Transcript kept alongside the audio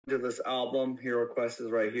to this album. Hero Quest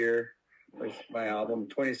is right here. Like my album,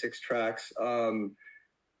 26 tracks. I'm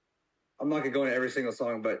not gonna go into every single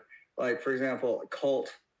song, but like for example, Cult,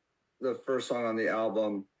 the first song on the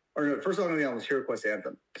album, or no, the first song on the album is Hero Quest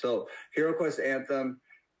Anthem. So Hero Quest Anthem,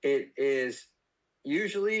 it is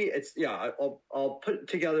usually I'll put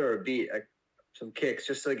together a beat, some kicks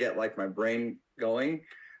just to get like my brain going.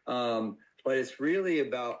 But it's really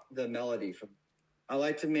about the melody. I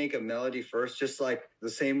like to make a melody first, just like the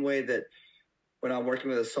same way that when I'm working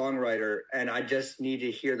with a songwriter and I just need to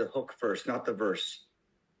hear the hook first, not the verse.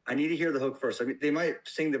 I need to hear the hook first. I mean, they might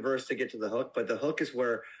sing the verse to get to the hook, but the hook is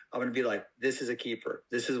where I'm going to be like, this is a keeper.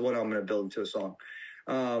 This is what I'm going to build into a song.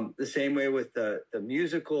 The same way with the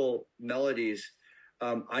musical melodies,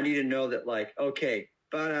 I need to know that like, okay,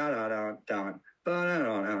 you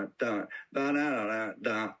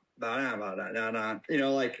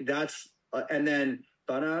know, like that's, and then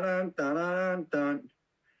done.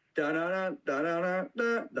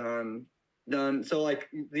 So like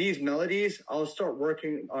these melodies, I'll start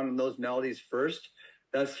working on those melodies first.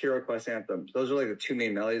 That's Hero Quest Anthem. Those are like the two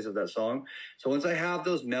main melodies of that song. So once I have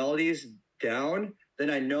those melodies down, then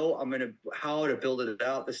I know how to build it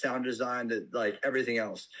out, the sound design, like everything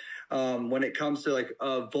else. When it comes to like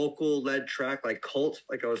a vocal led track, like Cult,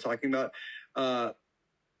 like I was talking about,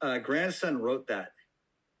 Grandson wrote that.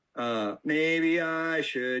 Maybe I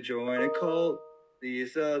should join a cult.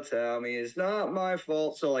 Please don't tell me it's not my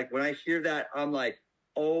fault. So like when I hear that, I'm like,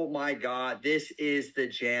 oh my God, this is the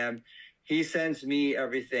jam. He sends me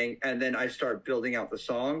everything. And then I start building out the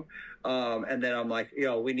song. And then I'm like,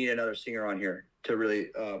 we need another singer on here to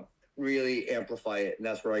really amplify it. And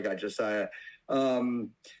that's where I got Josiah.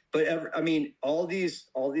 But all these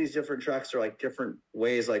different tracks are like different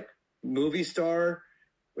ways, like Movie Star,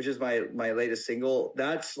 which is my latest single.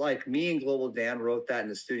 That's like me and Global Dan wrote that in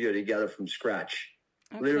the studio together from scratch,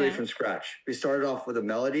 literally from scratch. We started off with a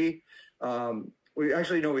melody. We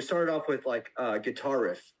started off with like a guitar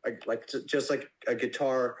riff, like just like a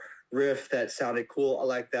guitar riff that sounded cool. I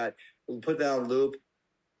like that. We put that on loop.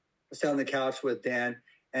 I sat on the couch with Dan,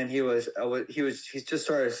 and he just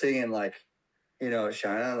started singing like,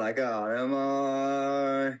 shining like a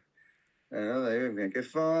autumn. They make it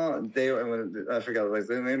fun. I forgot what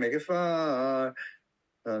they make it fun.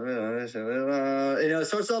 So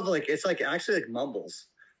it's all like it's like actually like mumbles.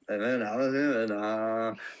 And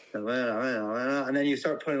then you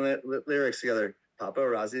start putting lyrics together. Papa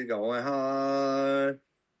Razi's going hard.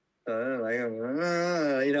 And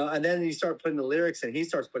then you start putting the lyrics in.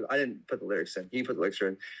 I didn't put the lyrics in. He put the lyrics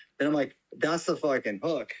in. Then I'm like, that's the fucking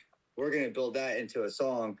hook. We're going to build that into a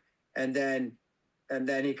song. And then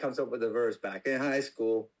he comes up with a verse. Back in high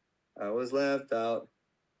school, I was left out.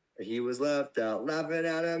 He was left out, laughing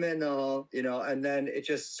at him in the hall, and then it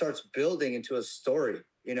just starts building into a story,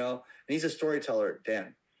 and he's a storyteller,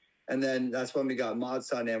 Dan. And then that's when we got Mod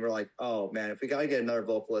Son, and we're like, oh man, if we got to get another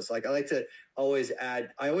vocalist, like I like to always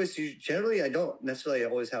add, I don't necessarily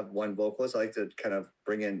always have one vocalist. I like to kind of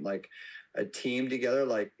bring in like a team together,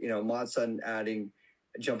 like, Mod Son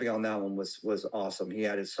jumping on that one was awesome. He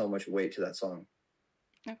added so much weight to that song.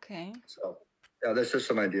 Okay. So yeah, that's just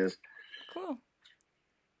some ideas. Cool.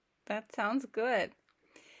 That sounds good.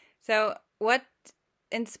 So what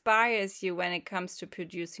inspires you when it comes to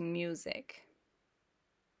producing music?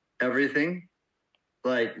 Everything.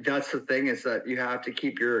 Like that's the thing, is that you have to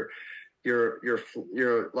keep your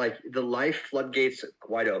like the life floodgates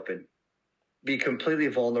wide open. Be completely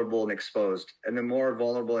vulnerable and exposed. And the more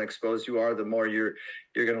vulnerable and exposed you are, the more you're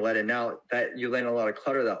going to let in. Now that you let in a lot of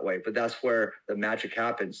clutter that way, but that's where the magic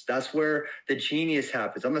happens. That's where the genius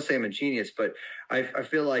happens. I'm not saying I'm a genius, but I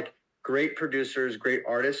feel like great producers, great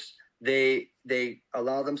artists, they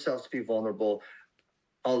allow themselves to be vulnerable.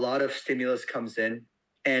 A lot of stimulus comes in,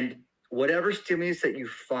 and whatever stimulus that you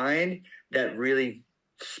find that really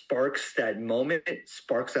sparks that moment,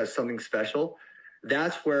 sparks that something special,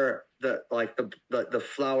 that's where the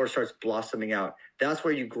flower starts blossoming out. That's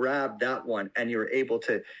where you grab that one and you're able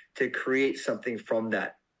to create something from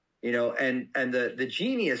that, and the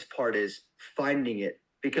genius part is finding it,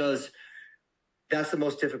 because that's the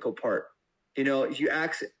most difficult part. If you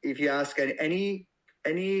ask any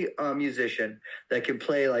musician that can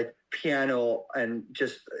play like piano and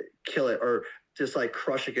just kill it, or just like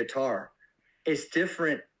crush a guitar, it's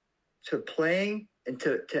different to playing and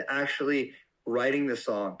to actually writing the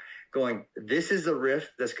song, going, this is the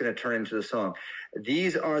riff that's going to turn into the song.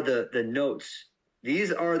 These are the notes.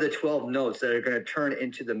 These are the 12 notes that are going to turn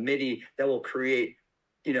into the MIDI that will create,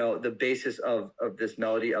 the basis of this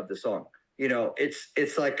melody of the song.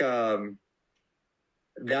 It's like, I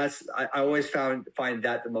always find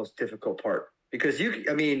that the most difficult part. because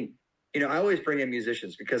I mean, I always bring in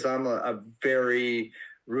musicians because I'm a very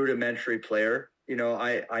rudimentary player.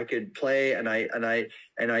 I could play and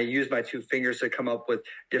I use my two fingers to come up with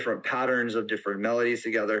different patterns of different melodies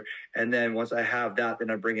together. And then once I have that, then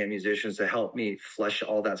I bring in musicians to help me flesh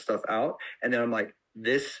all that stuff out. And then I'm like,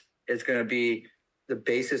 this is going to be the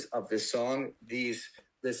basis of this song. This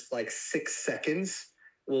like 6 seconds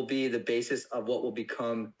will be the basis of what will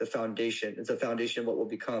become the foundation. It's a foundation of what will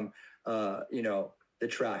become, the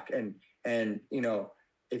track. And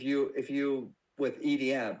if you with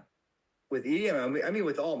EDM, I mean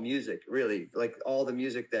with all music, really, like all the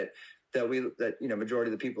music that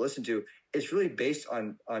majority of the people listen to, it's really based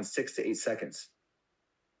on 6 to 8 seconds.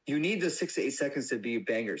 You need the 6 to 8 seconds to be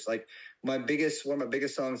bangers. Like one of my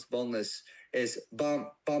biggest songs, Boneless, is bump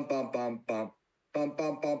bump bump bump bump bump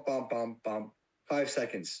bump bump bump bump bump. 5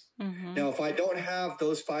 seconds. Mm-hmm. Now, if I don't have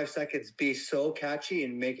those 5 seconds be so catchy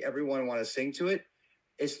and make everyone want to sing to it,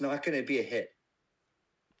 it's not going to be a hit.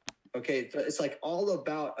 Okay, it's like all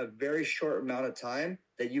about a very short amount of time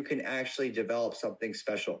that you can actually develop something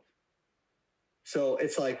special. So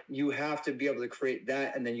it's like you have to be able to create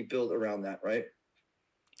that, and then you build around that, right?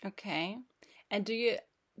 Okay. And do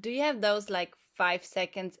you have those like 5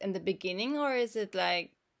 seconds in the beginning, or is it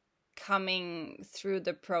like coming through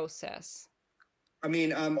the process? I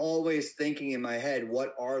mean, I'm always thinking in my head,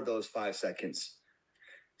 what are those 5 seconds?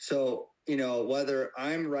 So, whether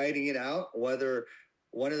I'm writing it out, whether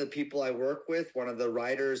one of the people I work with, one of the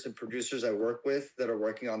writers and producers I work with that are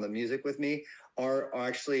working on the music with me are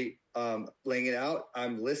actually laying it out.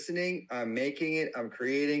 I'm listening, I'm making it, I'm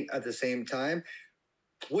creating at the same time.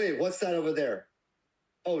 Wait, what's that over there?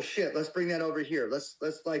 Oh shit, let's bring that over here. Let's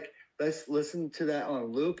listen to that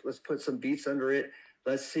on loop. Let's put some beats under it.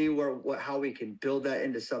 Let's see how we can build that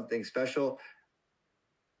into something special.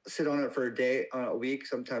 Sit on it for a day, a week,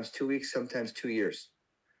 sometimes 2 weeks, sometimes 2 years.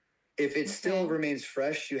 If it still remains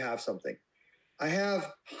fresh, you have something. I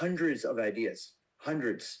have hundreds of ideas,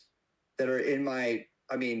 hundreds that are in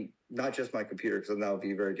not just my computer, because that would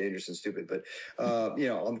be very dangerous and stupid, but,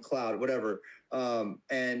 on the cloud, whatever.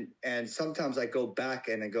 And sometimes I go back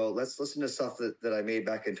and I go, let's listen to stuff that I made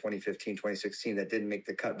back in 2015, 2016 that didn't make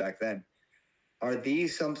the cut back then. Are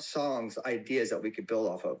these some songs, ideas that we could build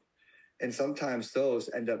off of? And sometimes those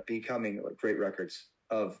end up becoming great records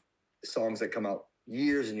of songs that come out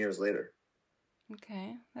years and years later.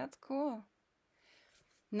 Okay, that's cool.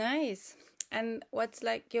 Nice. And what's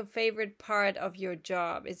like your favorite part of your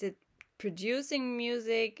job? Is it producing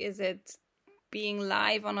music? Is it being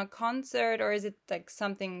live on a concert? Or is it like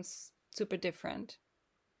something super different?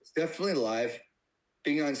 It's definitely live.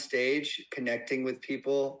 Being on stage, connecting with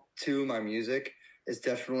people to my music is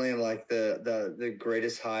definitely like the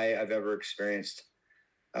greatest high I've ever experienced.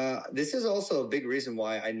 This is also a big reason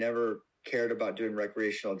why I never cared about doing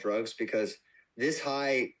recreational drugs, because this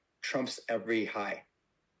high trumps every high,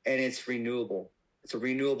 and it's renewable. It's a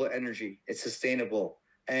renewable energy. It's sustainable,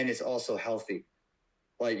 and it's also healthy.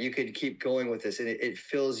 Like you could keep going with this, and it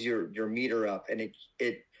fills your meter up, and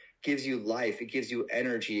it gives you life. It gives you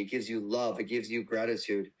energy. It gives you love. It gives you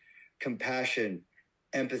gratitude, compassion,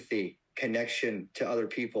 empathy, connection to other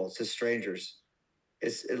people, to strangers.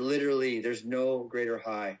 It literally, there's no greater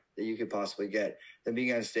high that you could possibly get than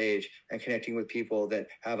being on stage and connecting with people that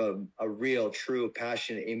have a real, true,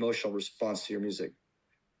 passionate, emotional response to your music.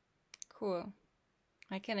 Cool.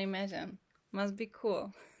 I can imagine. Must be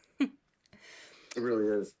cool. It really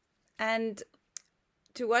is. And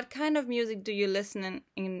to what kind of music do you listen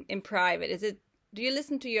in private? Do you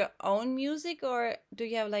listen to your own music, or do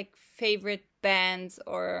you have like favorite bands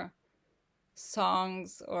or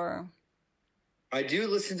songs? Or I do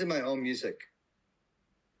listen to my own music.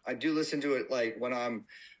 I do listen to it like when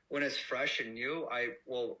it's fresh and new. I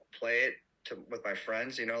will play it with my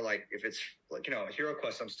friends. Like if it's like Hero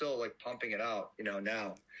Quest, I'm still like pumping it out.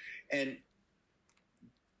 Now, and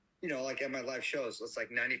like at my live shows, it's like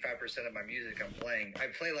 95% of my music I'm playing. I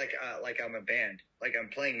play like I'm a band, like I'm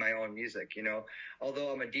playing my own music.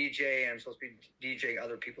 Although I'm a DJ and I'm supposed to be DJing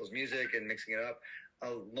other people's music and mixing it up.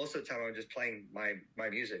 Most of the time I'm just playing my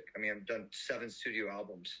music. I mean, I've done 7 studio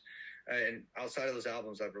albums, and outside of those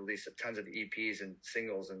albums, I've released tons of EPs and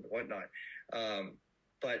singles and whatnot.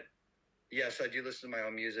 But yes, I do listen to my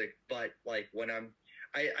own music, but like when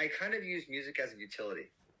I kind of use music as a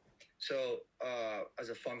utility. So, as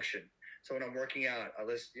a function. So when I'm working out, I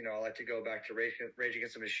like to go back to Rage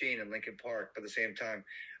Against the Machine and Linkin Park, but at the same time,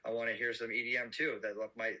 I want to hear some EDM too, that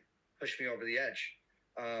might push me over the edge.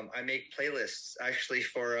 I make playlists actually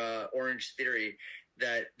for Orange Theory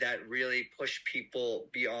that really push people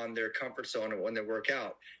beyond their comfort zone when they work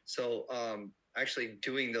out. So actually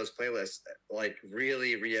doing those playlists like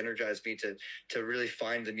really re-energized me to really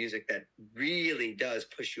find the music that really does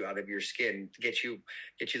push you out of your skin, get you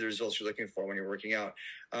the results you're looking for when you're working out.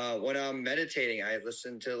 When I'm meditating, I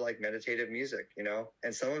listen to like meditative music, you know,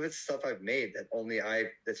 and some of it's stuff I've made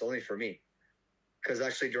that's only for me. Because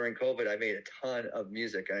actually during COVID, I made a ton of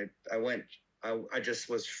music. I just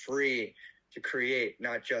was free to create,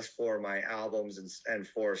 not just for my albums and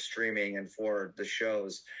for streaming and for the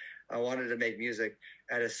shows. I wanted to make music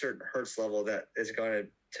at a certain hertz level that is going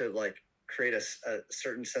to like create a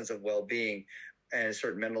certain sense of well-being and a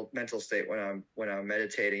certain mental state when I'm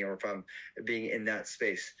meditating or if I'm being in that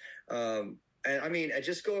space. And I mean, I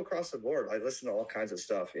just go across the board. I listen to all kinds of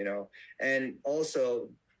stuff, you know, and also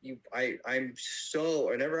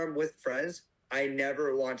whenever I'm with friends, I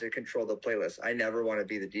never want to control the playlist. I never want to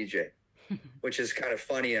be the DJ, which is kind of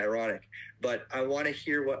funny and ironic, but I want to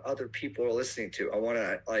hear what other people are listening to.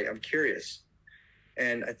 I'm curious.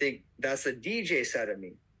 And I think that's the DJ side of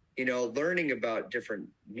me, you know, learning about different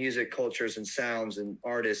music cultures and sounds and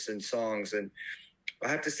artists and songs. And I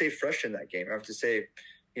have to stay fresh in that game. I have to say,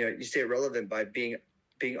 you know, you stay relevant by being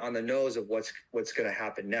on the nose of what's going to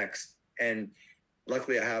happen next. And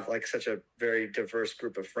luckily I have like such a very diverse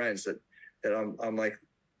group of friends that I'm like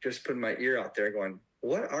just putting my ear out there going,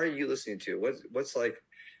 what are you listening to? What's like,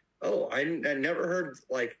 oh, I never heard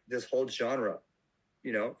like this whole genre,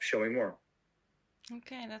 you know, show me more.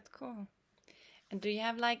 Okay, that's cool. And do you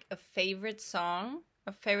have like a favorite song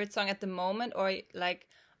at the moment, or like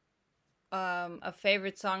a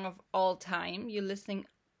favorite song of all time you're listening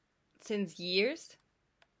since years?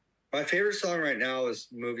 My favorite song right now is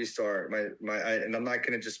Movie Star. And I'm not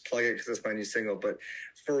going to just plug it because it's my new single. But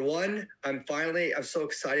for one, I'm so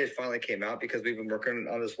excited it finally came out because we've been working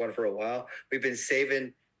on this one for a while. We've been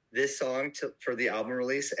saving this song for the album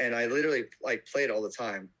release. And I literally like play it all the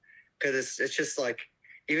time because it's just like,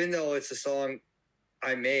 even though it's a song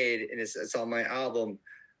I made and it's on my album,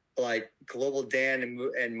 like Global Dan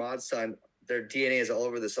and Mod Sun, their DNA is all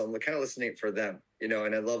over the song. I'm kind of listening for them, you know,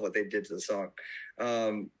 and I love what they did to the song.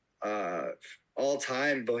 All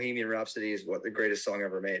time Bohemian Rhapsody is the greatest song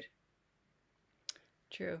ever made.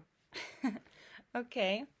 True.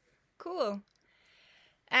 Okay, cool.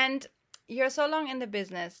 And you're so long in the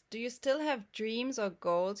business. Do you still have dreams or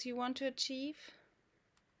goals you want to achieve?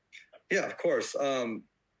 Yeah, of course.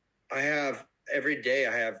 Every day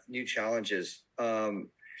I have new challenges.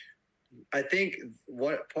 I think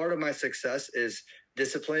what part of my success is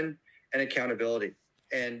discipline and accountability,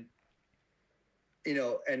 and you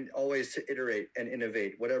know, and always to iterate and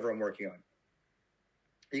innovate whatever I'm working on.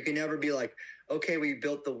 You can never be like, okay, we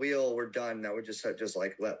built the wheel, we're done. Now we're just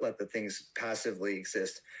like let the things passively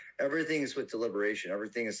exist. Everything's with deliberation.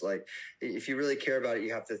 Everything is like, if you really care about it,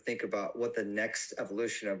 you have to think about what the next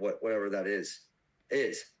evolution of whatever that is.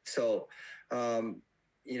 So,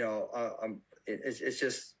 you know, it's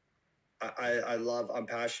just, I'm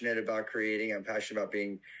passionate about creating. I'm passionate about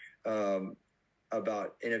being,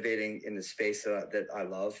 about innovating in the space that I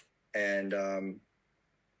love. And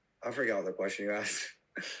I forgot what the question you asked.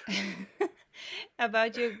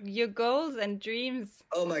 About your goals and dreams.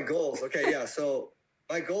 Oh, my goals. Okay, yeah. So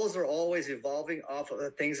my goals are always evolving off of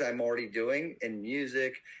the things I'm already doing in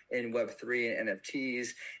music, in Web3 and NFTs,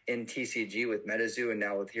 in TCG with MetaZoo, and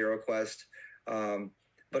now with HeroQuest.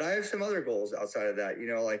 But I have some other goals outside of that, you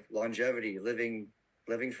know, like longevity, living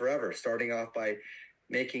forever, starting off by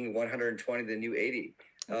making 120 the new 80.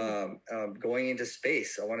 Going into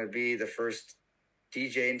space. I want to be the first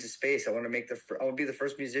DJ into space. I want to be the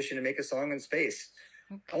first musician to make a song in space.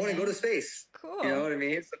 Okay. I want to go to space. Cool. You know what I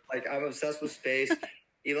mean? It's like I'm obsessed with space.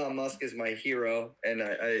 Elon Musk is my hero, and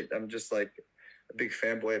I'm just like a big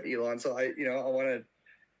fanboy of Elon. So I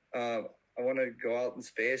want to go out in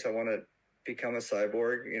space. I want to become a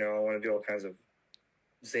cyborg. You know, I want to do all kinds of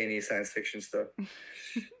zany science fiction stuff.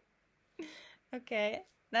 Okay,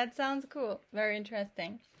 that sounds cool. Very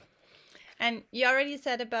interesting. And you already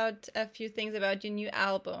said about a few things about your new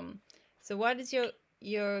album. So what is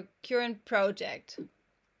your current project?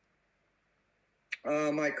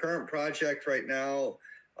 My current project right now,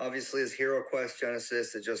 obviously, is HeroQuest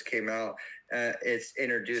Genesis. It just came out. It's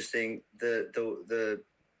introducing the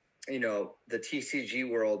TCG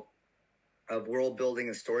world of world building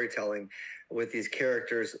and storytelling with these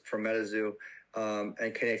characters from MetaZoo,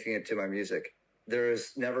 and connecting it to my music.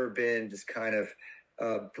 There's never been this kind of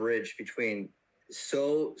bridge between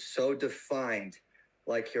so defined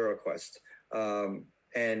like HeroQuest.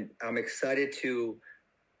 And I'm excited to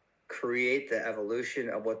create the evolution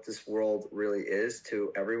of what this world really is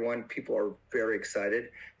to everyone. People are very excited.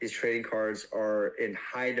 These trading cards are in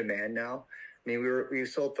high demand now. I mean, we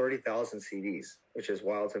sold 30,000 CDs, which is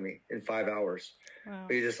wild to me, in 5 hours. Wow.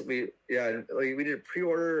 We did a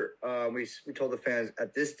pre-order. We told the fans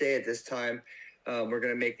at this day, at this time, we're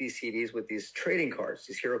going to make these CDs with these trading cards,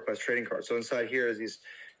 these Hero Quest trading cards. So inside here is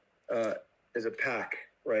is a pack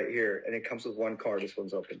right here, and it comes with one card. This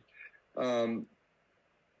one's open.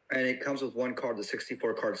 And it comes with one card, the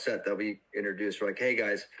 64 card set that we introduced. We're like, hey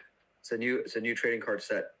guys, it's a new trading card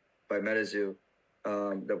set by MetaZoo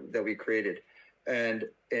that we created. And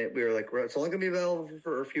we were like, it's only gonna be available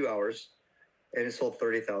for a few hours. And it sold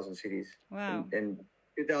 30,000 CDs. Wow. In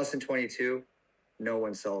 2022, no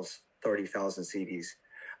one sells 30,000 CDs.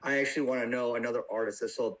 I actually want to know another artist that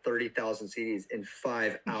sold 30,000 CDs in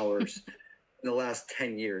 5 hours in the last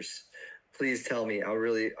 10 years. Please tell me. I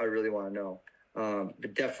really want to know.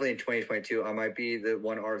 But definitely in 2022, I might be the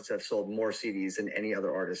one artist that sold more CDs than any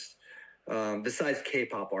other artist, besides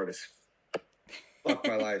K-pop artists. Fuck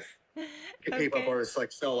my life. Okay. K-pop artists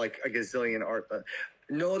like sell like a gazillion art.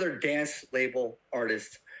 No other dance label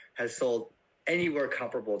artist has sold anywhere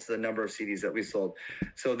comparable to the number of CDs that we sold.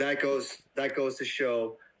 So that goes to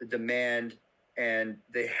show the demand and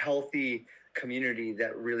the healthy community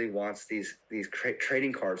that really wants these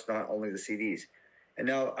trading cards, not only the CDs. And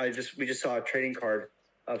now we just saw a trading card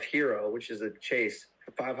of Hero, which is a chase,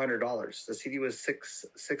 for $500. The CD was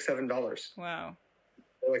 $7. Wow.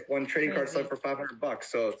 Like one trading card sold for $500,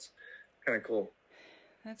 so it's kind of cool.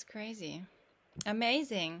 That's crazy.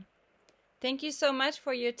 Amazing. Thank you so much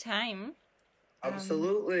for your time.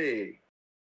 Absolutely.